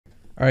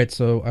All right,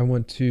 so I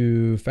want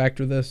to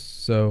factor this.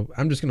 So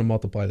I'm just going to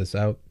multiply this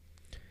out.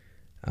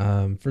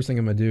 First thing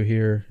I'm going to do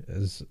here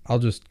is I'll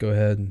just go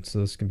ahead. And so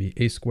this can be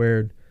a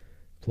squared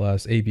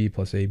plus ab,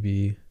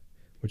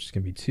 which is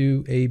going to be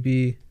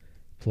 2ab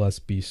plus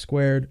b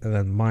squared, and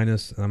then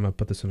minus, and I'm going to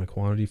put this in a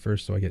quantity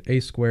first. So I get a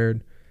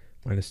squared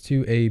minus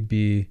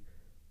 2ab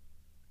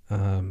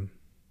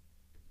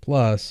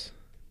plus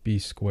b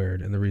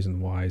squared. And the reason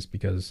why is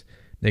because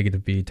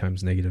negative b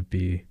times negative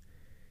b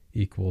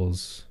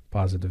equals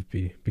positive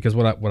b. Because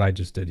what I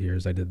just did here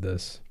is I did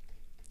this.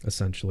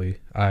 Essentially,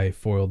 I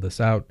FOILed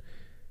this out,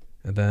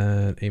 and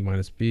then a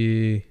minus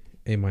b.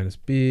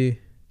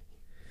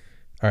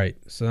 All right,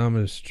 so now I'm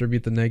going to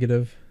distribute the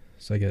negative.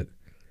 So I get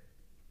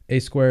a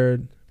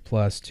squared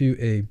plus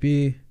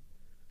 2ab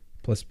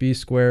plus b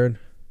squared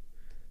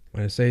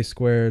minus a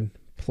squared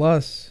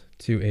plus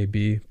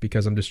 2ab,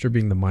 because I'm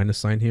distributing the minus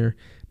sign here.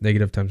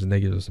 Negative times a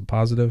negative is a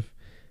positive,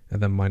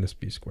 and then minus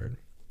b squared.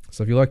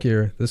 So if you look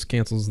here, this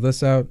cancels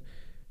this out,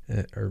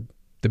 or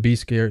the b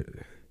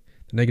squared,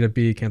 the negative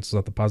b cancels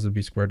out the positive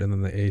b squared, and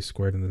then the a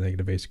squared and the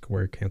negative a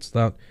squared cancels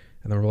out.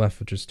 And then we're left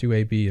with just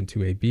 2ab and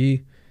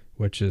 2ab,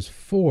 which is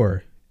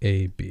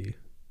 4ab.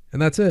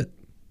 And that's it.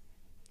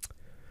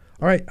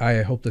 All right,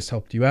 I hope this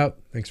helped you out.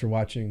 Thanks for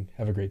watching.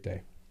 Have a great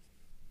day.